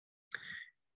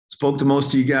Spoke to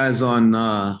most of you guys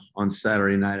on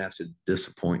Saturday night after the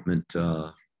disappointment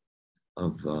of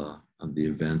the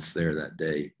events there that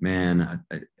day. Man,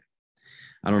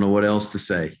 I don't know what else to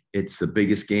say. It's the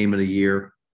biggest game of the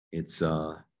year. It's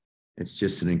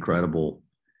just an incredible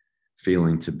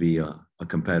feeling to be a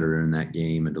competitor in that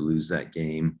game and to lose that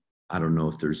game. I don't know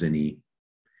if there's any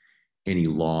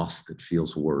loss that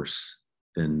feels worse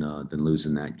than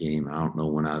losing that game. I don't know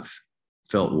when I've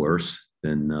felt worse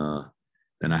than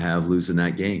I have losing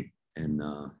that game. And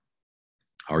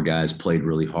our guys played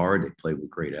really hard. They played with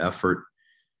great effort,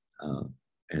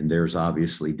 and theirs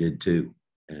obviously did too.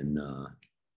 And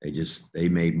they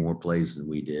made more plays than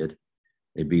we did.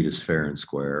 They beat us fair and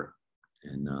square.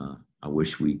 And I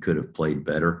wish we could have played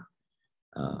better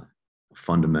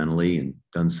fundamentally and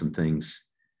done some things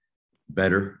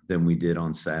better than we did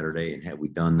on Saturday. And had we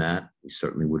done that, we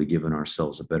certainly would have given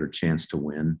ourselves a better chance to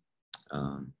win.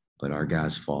 But our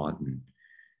guys fought and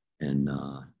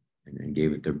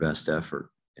gave it their best effort.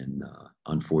 And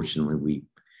unfortunately,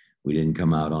 we didn't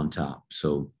come out on top.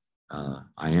 So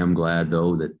I am glad,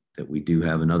 though, that we do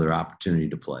have another opportunity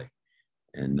to play.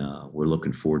 And we're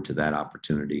looking forward to that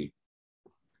opportunity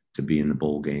to be in the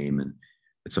bowl game. And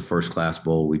it's a first-class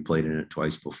bowl. We played in it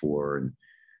twice before. And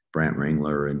Brant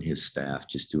Ringler and his staff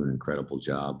just do an incredible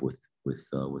job with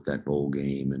that bowl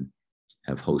game, and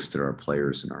have hosted our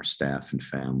players and our staff and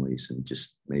families, and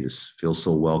just made us feel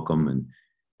so welcome.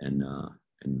 And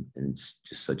it's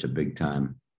just such a big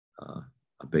time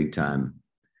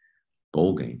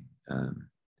bowl game.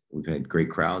 We've had great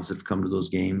crowds that have come to those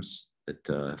games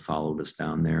that followed us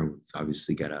down there. We've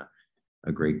obviously got a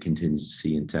great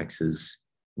contingency in Texas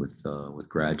with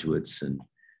graduates and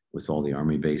with all the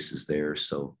Army bases there.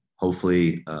 So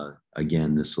hopefully,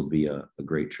 again, this will be a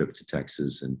great trip to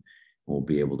Texas, and we'll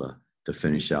be able to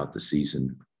finish out the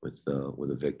season with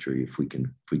a victory if we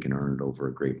can earn it over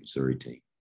a great Missouri team.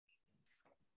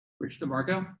 Rich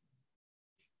DeMarco.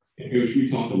 And Coach, we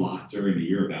talked a lot during the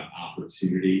year about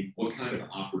opportunity. What kind of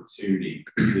opportunity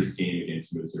does this game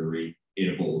against Missouri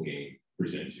in a bowl game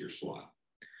present to your squad?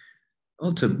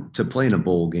 Well, to play in a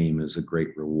bowl game is a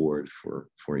great reward for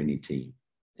any team,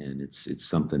 and it's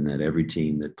something that every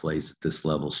team that plays at this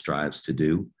level strives to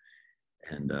do.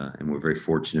 And we're very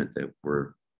fortunate that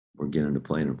we're getting to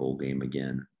play in a bowl game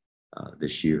again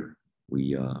this year.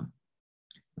 We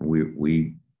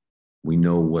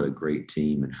know what a great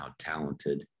team and how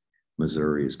talented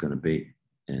Missouri is going to be,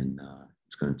 and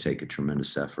it's going to take a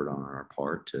tremendous effort on our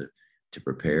part to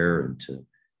prepare and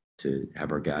to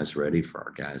have our guys ready, for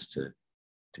our guys to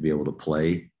be able to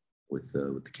play with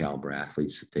the caliber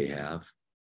athletes that they have.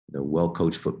 They're a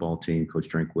well-coached football team. Coach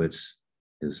Drinkwitz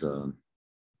is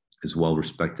well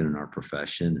respected in our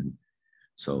profession, and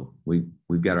so we've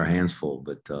got our hands full.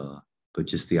 But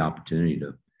just the opportunity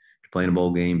to play in a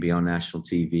bowl game, be on national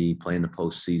TV, play in the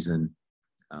postseason,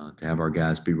 to have our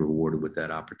guys be rewarded with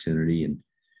that opportunity, and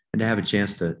to have a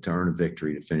chance to earn a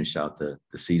victory to finish out the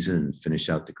season and finish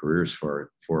out the careers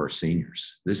for our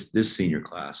seniors. This senior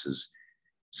class has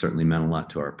certainly meant a lot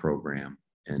to our program,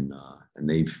 and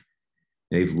they've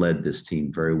led this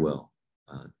team very well,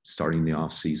 starting the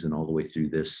off season all the way through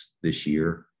this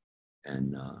year,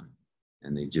 and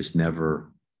they just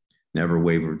never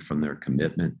wavered from their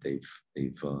commitment. They've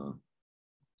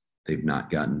not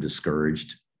gotten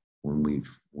discouraged when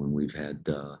we've had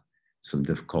some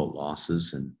difficult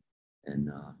losses, and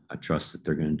I trust that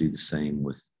they're going to do the same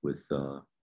with the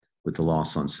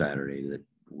loss on Saturday. That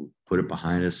we'll put it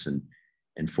behind us and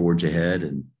forge ahead,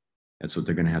 and that's what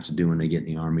they're going to have to do when they get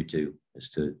in the Army too, is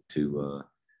to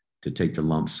take their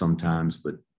lumps sometimes,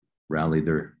 but rally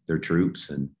their troops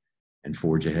and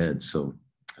forge ahead. So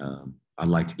I'd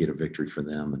like to get a victory for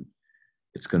them, and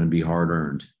it's going to be hard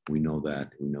earned. We know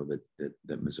that. We know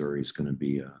that Missouri is going to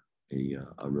be a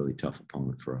really tough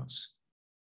opponent for us.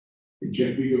 And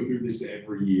Jeff, we go through this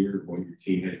every year when your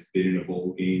team has been in a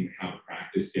bowl game, how the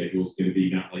practice schedule is going to be.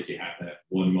 Not like you have that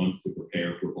 1 month to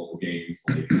prepare for bowl games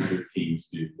like other teams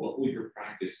do. What will your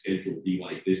practice schedule be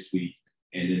like this week,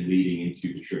 and then leading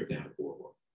into the trip down to Fort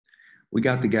Worth? We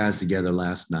got the guys together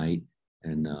last night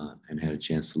and had a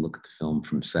chance to look at the film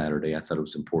from Saturday. I thought it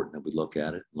was important that we look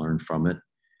at it, learn from it,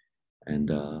 and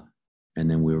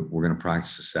then we're going to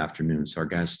practice this afternoon. So our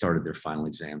guys started their final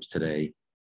exams today.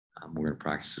 We're going to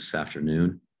practice this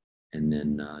afternoon, and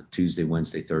then Tuesday,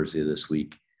 Wednesday, Thursday of this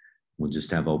week, we'll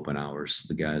just have open hours.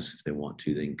 The guys, if they want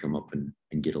to, they can come up and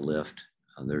get a lift.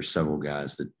 There's several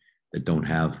guys that don't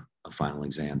have a final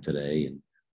exam today,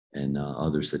 and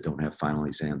others that don't have final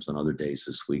exams on other days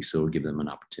this week. So it'll give them an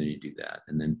opportunity to do that.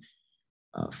 And then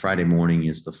Friday morning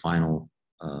is the final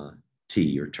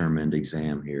T, or term end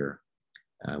exam here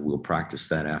We'll practice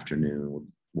that afternoon. We'll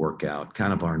work out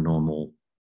kind of our normal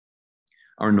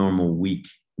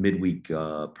midweek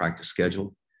practice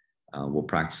schedule. We'll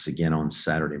practice again on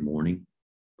Saturday morning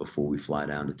before we fly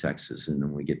down to Texas. And then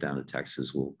when we get down to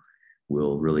Texas,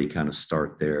 we'll really kind of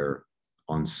start there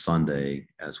on Sunday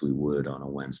as we would on a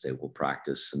Wednesday. We'll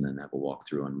practice and then have a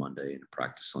walkthrough on Monday and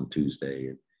practice on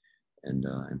Tuesday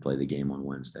and play the game on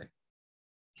Wednesday.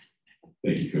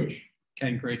 Thank you, Coach.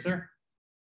 Ken Kreitzer.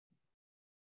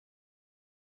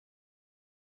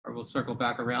 Or we'll circle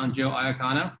back around. Joe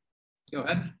Iacano. Go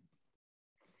ahead.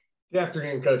 Good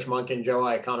afternoon, Coach Monken. Joe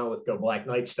Iacano with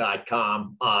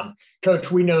GoBlackKnights.com.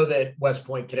 Coach, we know that West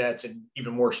Point cadets and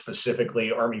even more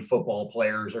specifically Army football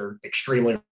players are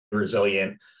extremely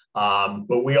resilient,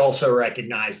 but we also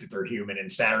recognize that they're human,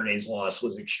 and Saturday's loss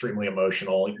was extremely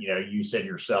emotional. You said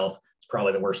yourself it's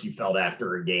probably the worst you felt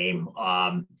after a game.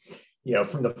 From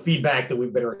the feedback that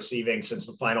we've been receiving since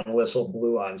the final whistle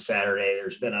blew on Saturday,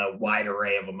 there's been a wide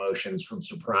array of emotions from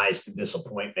surprise to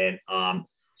disappointment.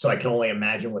 So I can only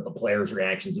imagine what the players'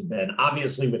 reactions have been.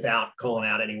 Obviously, without calling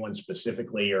out anyone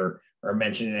specifically or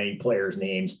mentioning any players'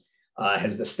 names,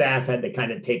 has the staff had to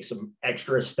kind of take some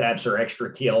extra steps or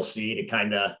extra TLC to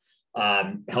kind of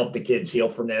help the kids heal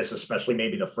from this, especially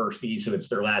maybe the firsties, so it's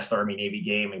their last Army-Navy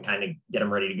game, and kind of get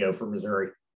them ready to go for Missouri?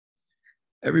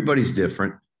 Everybody's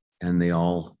different, and they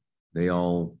all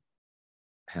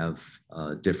have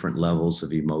different levels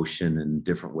of emotion and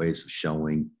different ways of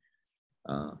showing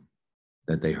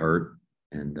that they hurt.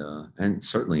 And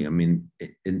certainly, I mean,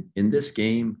 in this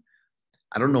game,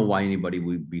 I don't know why anybody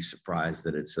would be surprised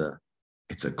that it's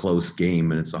a close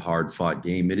game and it's a hard fought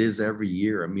game. It is every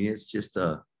year. I mean, it's just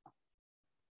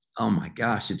oh my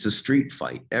gosh, it's a street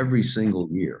fight every single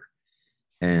year.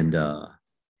 And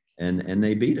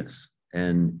they beat us.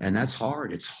 And that's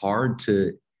hard. It's hard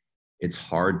to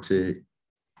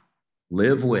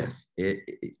live with it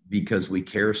because we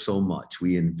care so much.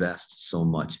 We invest so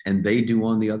much, and they do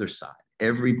on the other side.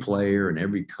 Every player and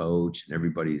every coach and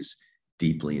everybody's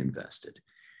deeply invested.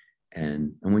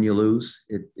 And when you lose,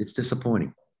 it's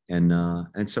disappointing. And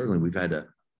certainly we've had to,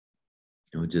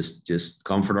 just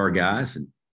comfort our guys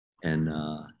and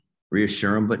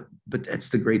reassure them. But that's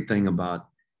the great thing about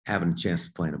having a chance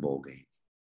to play in a bowl game.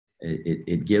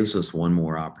 It gives us one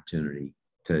more opportunity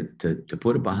to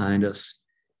put it behind us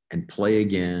and play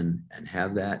again and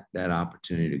have that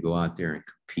opportunity to go out there and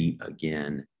compete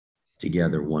again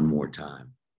together one more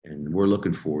time. And we're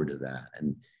looking forward to that.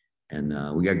 And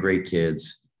we got great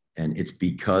kids, and it's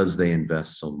because they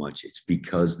invest so much. It's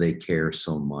because they care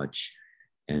so much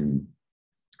and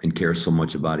care so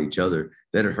much about each other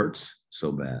that it hurts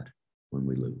so bad when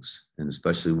we lose, and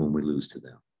especially when we lose to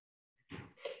them.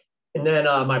 And then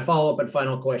my follow-up and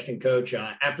final question, Coach.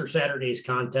 After Saturday's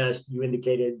contest, you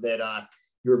indicated that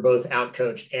you were both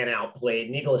outcoached and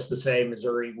outplayed. Needless to say,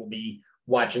 Missouri will be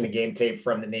watching the game tape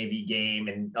from the Navy game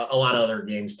and a lot of other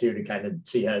games too to kind of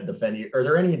see how to defend you. Are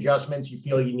there any adjustments you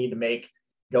feel you need to make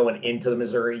going into the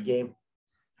Missouri game?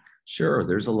 Sure.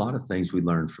 There's a lot of things we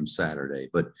learned from Saturday,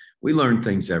 but we learn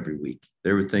things every week.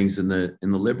 There were things in the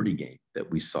Liberty game that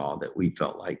we saw that we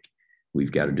felt like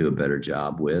we've got to do a better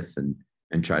job with and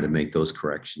try to make those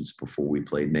corrections before we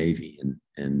played Navy.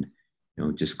 And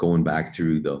just going back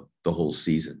through the whole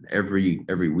season,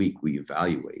 every week we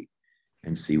evaluate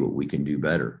and see what we can do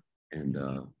better. And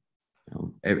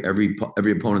every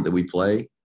opponent that we play,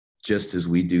 just as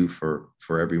we do for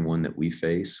everyone that we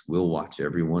face, we'll watch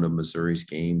every one of Missouri's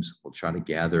games. We'll try to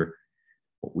gather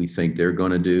what we think they're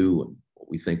going to do and what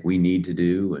we think we need to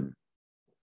do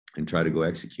and try to go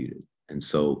execute it. And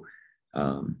so,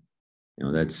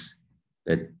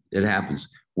 it happens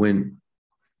when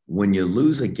you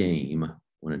lose a game,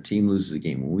 when a team loses a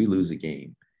game, when we lose a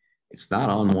game, it's not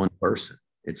on one person.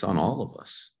 It's on all of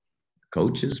us,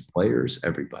 coaches, players,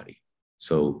 everybody.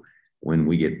 So when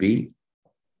we get beat,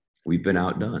 we've been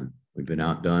outdone. We've been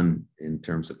outdone in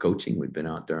terms of coaching. We've been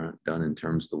outdone in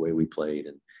terms of the way we played.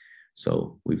 And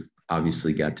so we've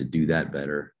obviously got to do that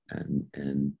better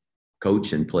and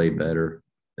coach and play better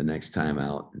the next time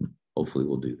out. And hopefully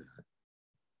we'll do that.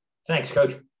 Thanks,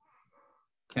 Coach.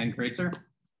 Ken Kreitzer.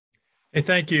 Hey,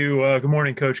 thank you. Good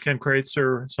morning, Coach. Ken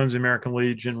Kreitzer, Sons of American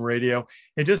Legion Radio.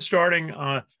 And just starting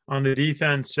on the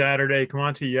defense Saturday,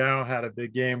 Kamonte Yao had a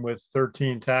big game with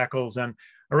 13 tackles. And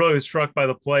I really was struck by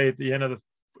the play at the end of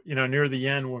near the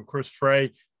end when Chris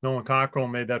Frey, Nolan Cockrell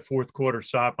made that fourth quarter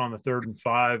stop on the 3rd and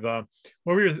 5. What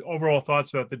were your overall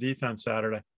thoughts about the defense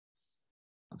Saturday?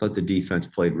 I thought the defense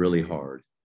played really hard.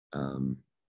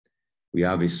 We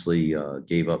obviously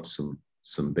gave up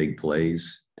some big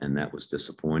plays, and that was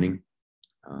disappointing.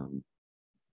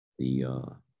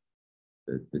 The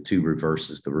the two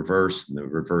reverses, the reverse and the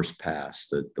reverse pass.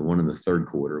 The one in the third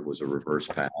quarter was a reverse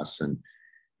pass, and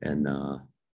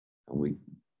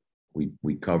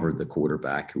we covered the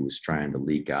quarterback who was trying to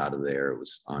leak out of there. It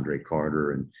was Andre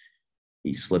Carter, and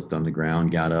he slipped on the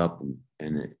ground, got up,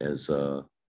 and as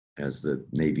the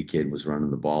Navy kid was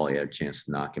running the ball, he had a chance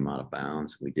to knock him out of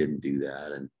bounds. We didn't do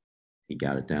that, and he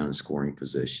got it down in scoring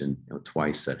position.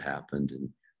 Twice that happened, and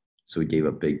so we gave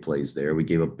up big plays there. We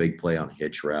gave up big play on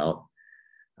hitch route.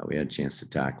 We had a chance to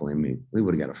tackle him. We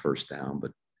would have got a first down,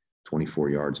 but 24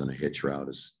 yards on a hitch route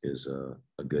is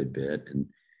a good bit.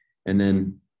 And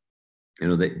then,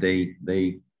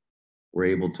 they were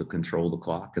able to control the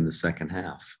clock in the second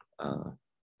half. The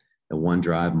one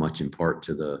drive, much in part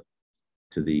to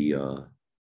the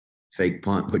fake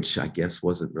punt, which I guess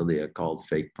wasn't really a called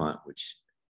fake punt, which,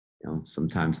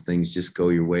 sometimes things just go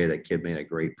your way. That kid made a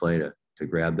great play to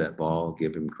grab that ball,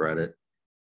 give him credit.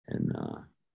 And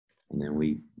then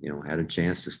we, had a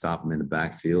chance to stop him in the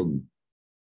backfield, and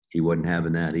he wasn't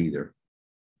having that either.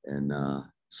 And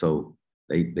so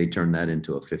they turned that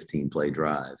into a 15-play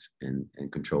drive and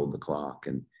controlled the clock.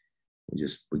 And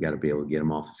we got to be able to get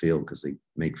them off the field, because they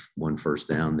make one first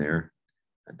down there.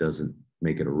 That doesn't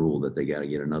make it a rule that they got to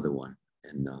get another one.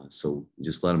 And so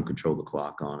just let them control the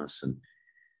clock on us. And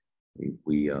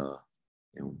we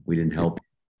didn't help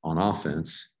on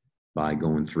offense by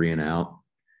going 3 and out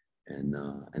and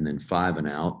then 5 and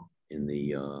out in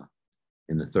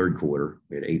the third quarter.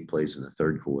 We had 8 plays in the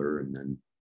third quarter, and then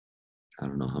I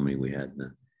don't know how many we had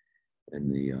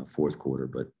in the fourth quarter,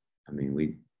 but I mean,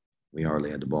 we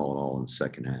hardly had the ball at all in the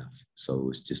second half. So it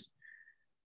was just,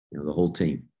 the whole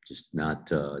team just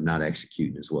not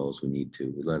executing as well as we need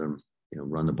to. We let them,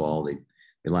 run the ball. They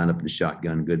lined up in the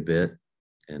shotgun a good bit,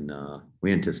 and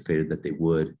we anticipated that they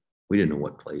would. We didn't know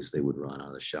what plays they would run out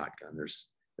of the shotgun.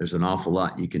 There's an awful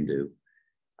lot you can do,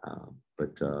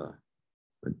 but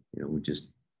we just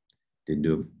didn't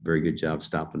do a very good job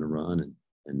stopping the run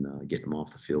and getting them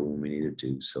off the field when we needed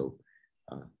to. So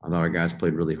I thought our guys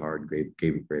played really hard,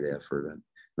 gave a great effort. And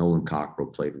Nolan Cockrell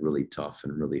played really tough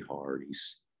and really hard.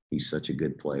 He's such a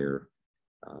good player.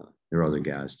 There are other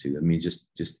guys too. I mean, just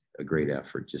a great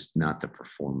effort, just not the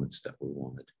performance that we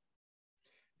wanted.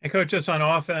 And Coach, just on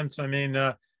offense, I mean,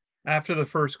 after the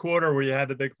first quarter where you had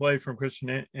the big play from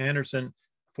Christian Anderson,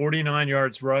 49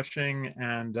 yards rushing,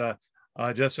 and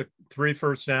just 3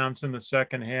 first downs in the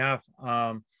second half.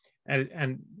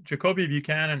 And Jacoby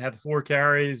Buchanan had 4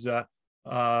 carries,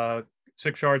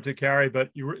 6 yards a carry, but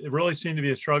it really seemed to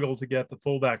be a struggle to get the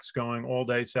fullbacks going all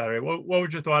day Saturday. What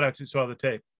was your thought after you saw the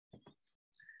tape?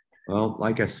 Well,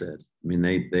 like I said, I mean,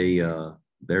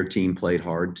 their team played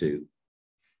hard too.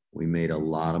 We made a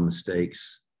lot of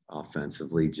mistakes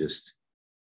offensively. Just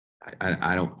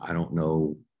I don't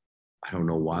know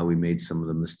why we made some of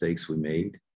the mistakes we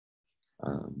made.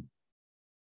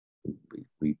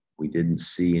 We didn't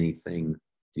see anything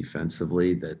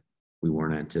defensively that we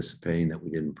weren't anticipating, that we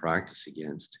didn't practice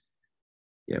against.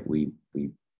 Yet we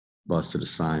busted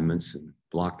assignments and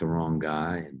blocked the wrong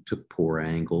guy and took poor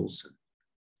angles and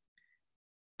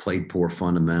played poor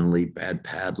fundamentally, bad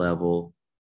pad level,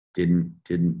 didn't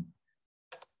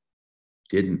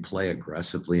play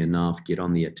aggressively enough, get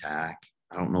on the attack.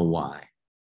 I don't know why.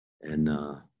 And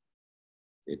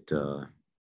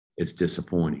it's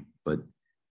disappointing, but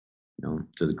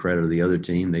to the credit of the other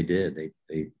team, they did.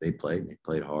 They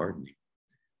played hard, and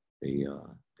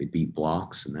they beat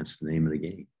blocks, and that's the name of the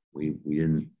game. We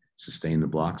didn't sustain the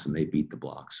blocks, and they beat the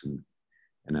blocks, and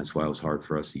that's why it was hard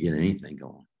for us to get anything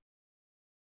going.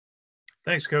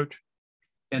 Thanks, Coach.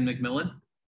 Ken McMillan.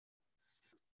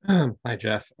 Hi,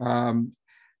 Jeff.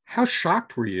 How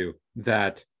shocked were you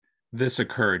that this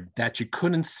occurred, that you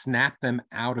couldn't snap them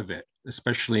out of it,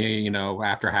 especially,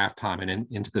 after halftime and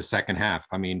into the second half?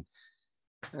 I mean,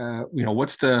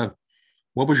 what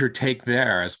was your take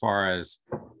there as far as,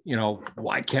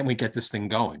 why can't we get this thing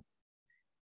going?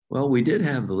 Well, we did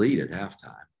have the lead at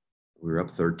halftime. We were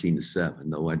up 13-7,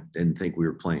 though I didn't think we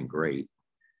were playing great.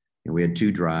 We had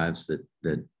 2 drives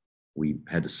that we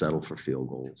had to settle for field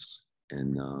goals.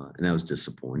 And that was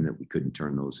disappointing that we couldn't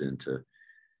turn those into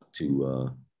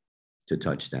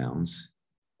touchdowns.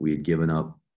 We had given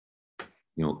up,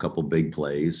 a couple big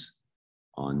plays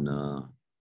on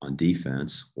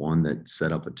defense, one that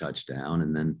set up a touchdown,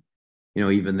 and then,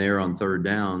 even there on third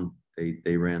down,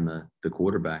 they ran the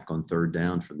quarterback on third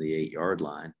down from the 8-yard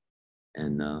line,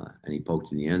 and he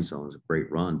poked in the end zone. It was a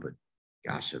great run, but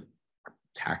gosh, our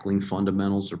tackling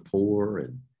fundamentals are poor,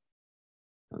 and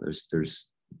there's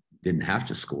didn't have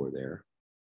to score there,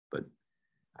 but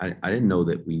I didn't know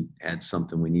that we had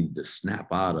something we needed to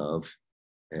snap out of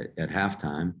at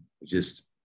halftime. We just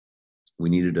we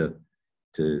needed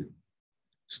to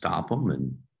stop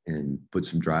them and put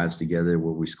some drives together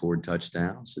where we scored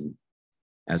touchdowns. And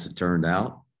as it turned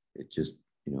out, it just,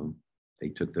 they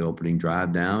took the opening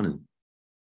drive down, and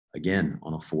again,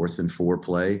 on a 4th and 4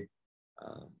 play,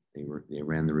 they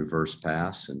ran the reverse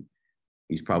pass, and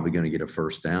he's probably going to get a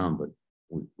first down, but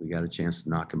we got a chance to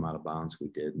knock him out of bounds. We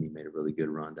did, and he made a really good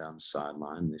run down the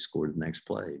sideline, and they scored the next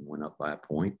play and went up by a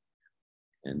point.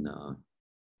 And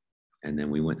then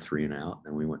we went 3 and out, and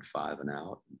then we went 5 and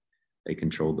out. They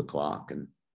controlled the clock, and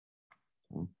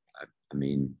I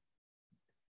mean,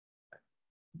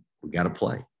 we got to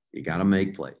play. You got to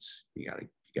make plays. You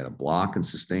got to block and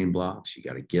sustain blocks. You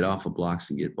got to get off of blocks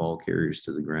and get ball carriers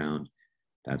to the ground.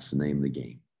 That's the name of the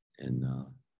game. And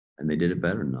they did it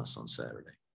better than us on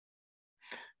Saturday.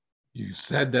 You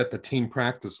said that the team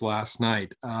practiced last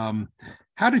night.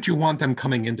 How did you want them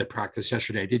coming into practice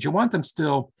yesterday? Did you want them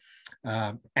still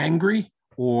angry,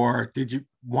 or did you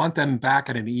want them back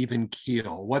at an even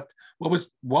keel?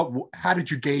 How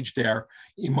did you gauge their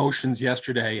emotions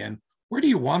yesterday, and where do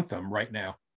you want them right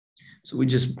now? So we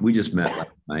just met last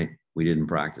night. We didn't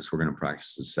practice. We're going to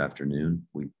practice this afternoon.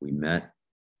 We met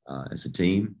as a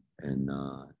team and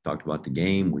talked about the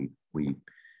game. We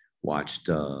watched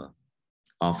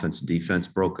offense and defense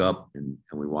broke up, and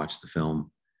we watched the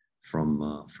film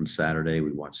from Saturday.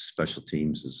 We watched special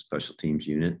teams as a special teams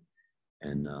unit,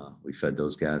 and we fed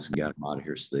those guys and got them out of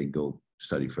here so they could go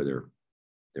study for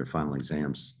their final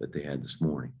exams that they had this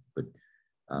morning. But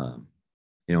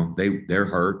they're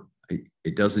hurt.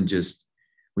 It doesn't just,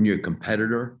 when you're a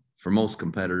competitor, for most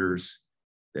competitors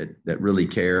that really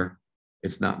care,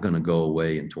 it's not going to go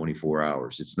away in 24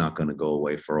 hours. It's not going to go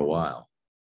away for a while.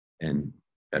 And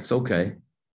that's okay.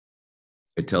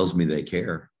 It tells me they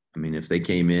care. I mean, if they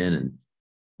came in and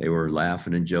they were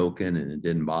laughing and joking and it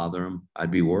didn't bother them,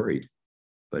 I'd be worried.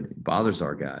 But it bothers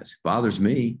our guys. It bothers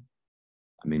me.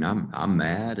 I mean, I'm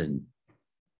mad and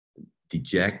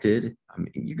dejected. I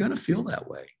mean, you're going to feel that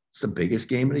way. It's the biggest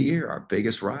game of the year, our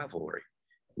biggest rivalry.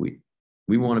 We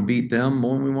want to beat them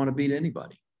more than we want to beat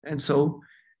anybody. And so,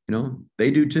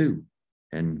 they do too.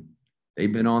 And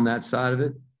they've been on that side of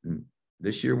it. And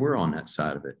this year we're on that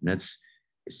side of it. And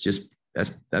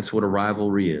that's what a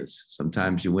rivalry is.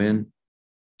 Sometimes you win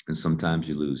and sometimes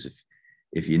you lose.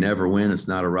 If you never win, it's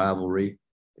not a rivalry.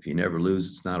 If you never lose,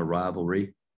 it's not a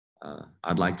rivalry.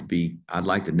 I'd like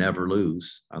to never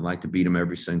lose. I'd like to beat them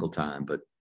every single time, but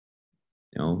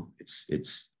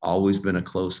it's always been a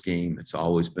close game. It's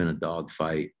always been a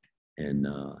dogfight.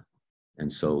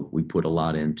 And so we put a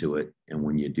lot into it. And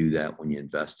when you do that, when you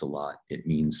invest a lot, it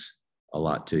means a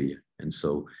lot to you. And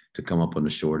so to come up on the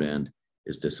short end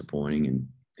is disappointing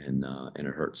and it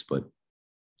hurts. But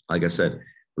like I said,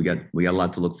 we got a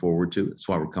lot to look forward to. That's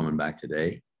why we're coming back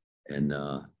today. And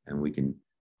I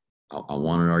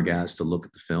wanted our guys to look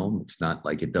at the film. It's not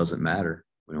like it doesn't matter.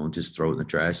 We don't just throw it in the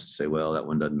trash and say, well, that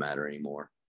one doesn't matter anymore.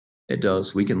 It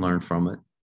does. We can learn from it.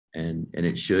 And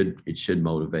it should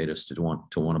motivate us to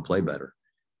want to play better.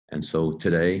 And so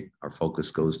today our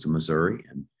focus goes to Missouri,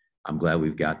 and I'm glad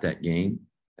we've got that game.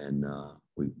 And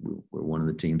we're one of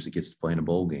the teams that gets to play in a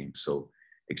bowl game. So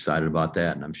excited about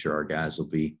that. And I'm sure our guys will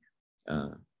be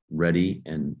ready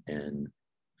and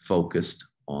focused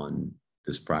on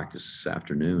this practice this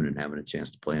afternoon and having a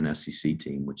chance to play an SEC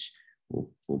team, which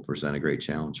will present a great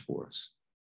challenge for us.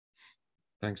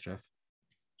 Thanks, Jeff.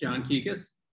 John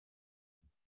Kikis.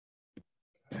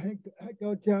 Hey,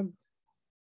 Coach,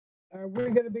 are we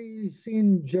going to be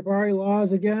seeing Jabari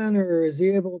Laws again, or is he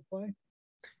able to play?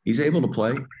 He's able to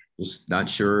play. Just not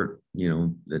sure,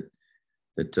 that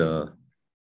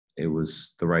it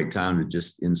was the right time to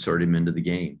just insert him into the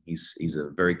game. He's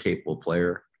a very capable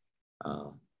player,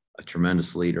 a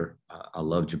tremendous leader. I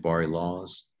love Jabari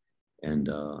Laws, and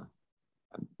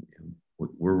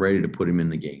we're ready to put him in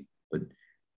the game. But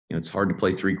it's hard to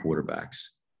play 3 quarterbacks,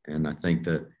 and I think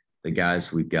that the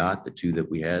guys we've got, the 2 that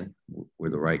we had, were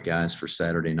the right guys for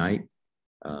Saturday night.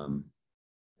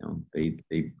 They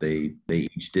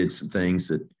each did some things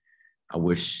that I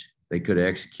wish they could have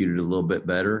executed a little bit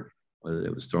better, whether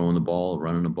it was throwing the ball,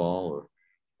 running the ball,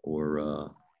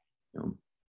 or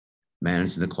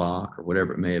managing the clock, or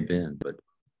whatever it may have been. But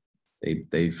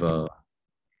they've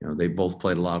both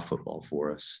played a lot of football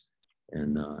for us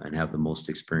and have the most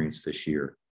experience this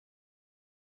year.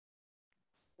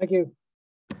 Thank you.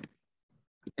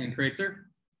 Ken Kreitzer.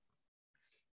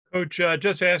 Coach,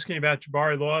 just asking about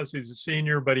Jabari Laws. He's a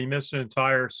senior, but he missed an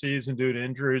entire season due to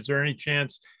injury. Is there any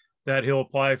chance that he'll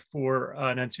apply for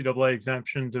an NCAA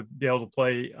exemption to be able to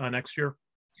play next year?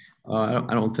 I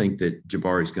don't think that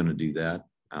Jabari's going to do that.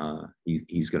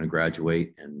 He's going to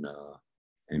graduate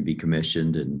and be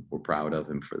commissioned, and we're proud of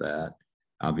him for that.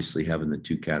 Obviously, having the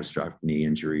 2 catastrophic knee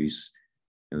injuries,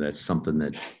 that's something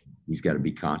that he's got to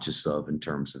be conscious of in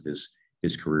terms of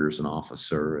his career as an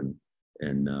officer,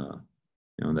 and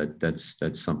that's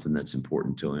something that's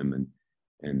important to him,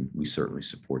 and we certainly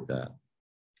support that.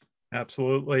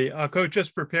 Absolutely. Coach,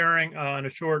 just preparing on a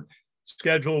short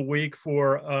schedule week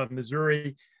for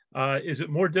Missouri. Is it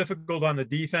more difficult on the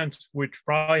defense, which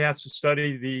probably has to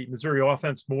study the Missouri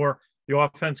offense more? The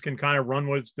offense can kind of run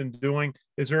what it's been doing.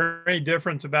 Is there any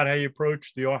difference about how you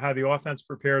approach how the offense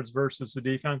prepares versus the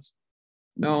defense?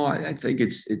 No, I think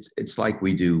it's like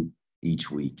we do each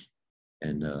week,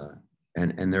 and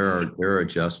there are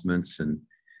adjustments and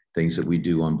things that we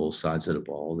do on both sides of the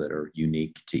ball that are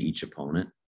unique to each opponent,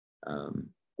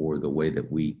 or the way that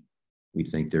we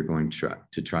think they're going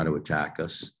to try to attack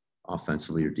us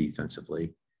offensively or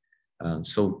defensively.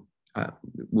 So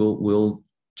we'll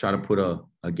try to put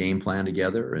a game plan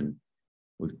together, and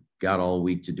we've got all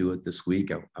week to do it this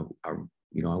week.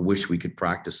 I wish we could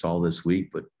practice all this week,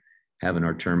 but having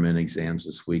our term end exams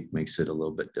this week makes it a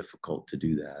little bit difficult to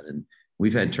do that. And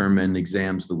we've had term end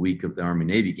exams the week of the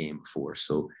Army-Navy game before.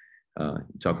 So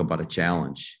talk about a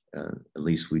challenge. At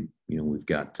least we've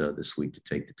got this week to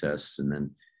take the tests and then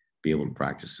be able to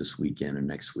practice this weekend and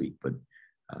next week. But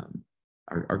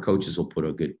our coaches will put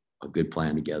a good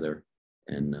plan together,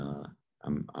 and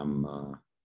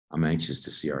I'm anxious to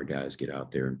see our guys get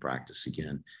out there and practice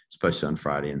again, especially on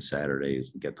Friday and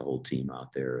Saturdays. We get the whole team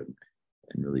out there and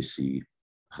really see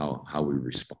how we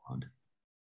respond.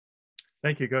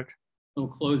 Thank you, Coach. We'll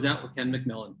close out with Ken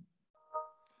McMillan.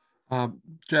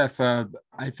 Jeff,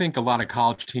 I think a lot of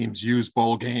college teams use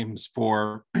bowl games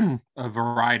for a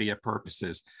variety of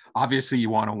purposes. Obviously, you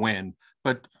want to win,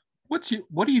 but what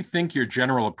do you think your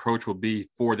general approach will be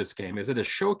for this game? Is it a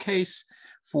showcase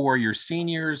for your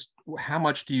seniors? How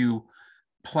much do you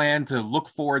plan to look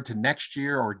forward to next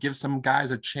year, or give some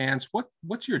guys a chance?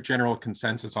 What's your general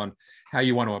consensus on how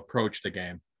you want to approach the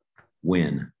game?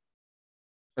 Win.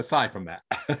 Aside from that.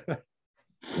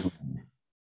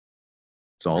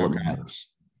 It's all that matters.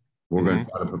 We're going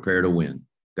to try to prepare to win.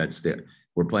 That's it.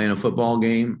 We're playing a football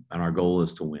game, and our goal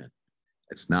is to win.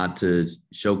 It's not to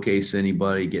showcase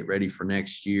anybody, get ready for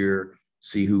next year,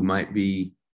 see who might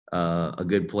be a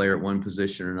good player at one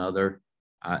position or another.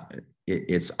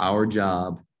 It's our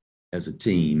job as a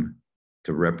team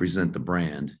to represent the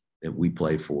brand that we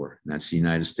play for, and that's the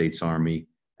United States Army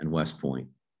and West Point.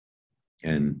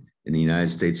 And in the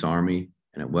United States Army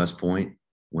and at West Point,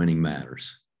 winning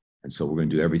matters. And so we're going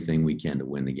to do everything we can to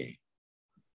win the game.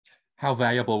 How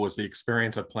valuable was the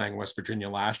experience of playing West Virginia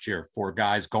last year for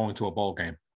guys going to a bowl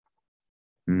game?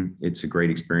 It's a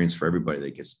great experience for everybody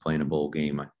that gets to play in a bowl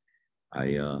game.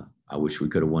 I wish we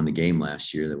could have won the game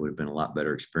last year. That would have been a lot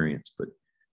better experience. But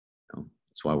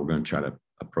that's why we're going to try to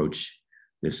approach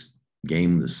this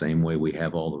game the same way we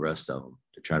have all the rest of them,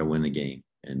 to try to win the game.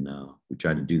 And we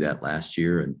tried to do that last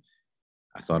year, and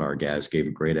I thought our guys gave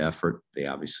a great effort. They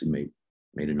obviously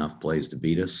made enough plays to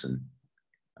beat us, and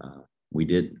we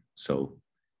did. So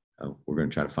we're going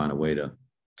to try to find a way to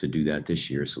do that this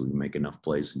year, so we can make enough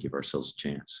plays and give ourselves a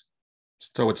chance.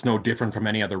 So it's no different from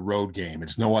any other road game.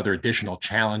 It's no other additional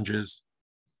challenges.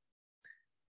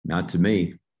 Not to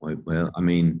me. Well, I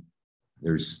mean,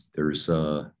 there's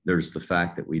the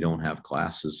fact that we don't have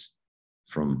classes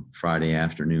from Friday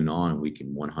afternoon on, and we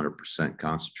can 100%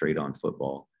 concentrate on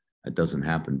football. That doesn't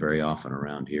happen very often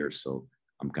around here. So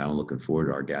I'm kind of looking forward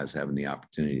to our guys having the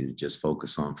opportunity to just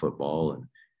focus on football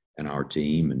and our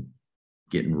team, and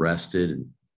getting rested and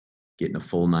getting a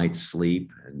full night's sleep,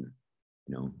 and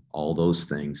all those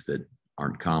things that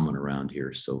aren't common around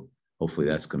here. So hopefully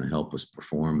that's going to help us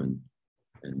perform.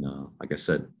 And like I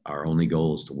said, our only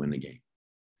goal is to win the game.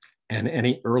 And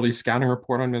any early scouting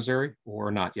report on Missouri,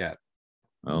 or not yet?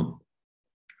 Well,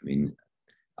 I mean,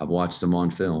 I've watched them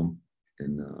on film,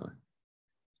 and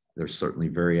they're certainly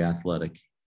very athletic.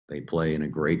 They play in a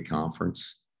great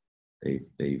conference.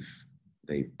 They've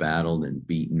battled and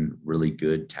beaten really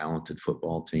good, talented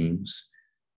football teams.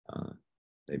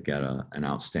 They've got an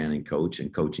outstanding coach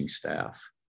and coaching staff.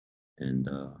 And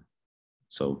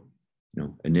so,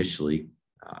 initially,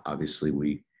 obviously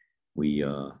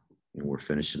we're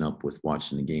finishing up with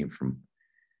watching the game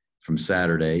from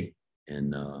Saturday,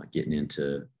 and getting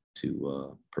into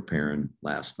preparing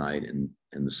last night and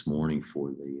this morning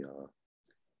for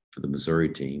the Missouri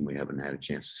team. We haven't had a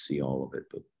chance to see all of it,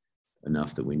 but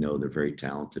enough that we know they're very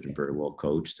talented and very well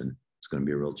coached, and it's going to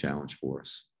be a real challenge for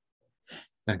us.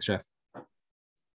 Thanks, Jeff.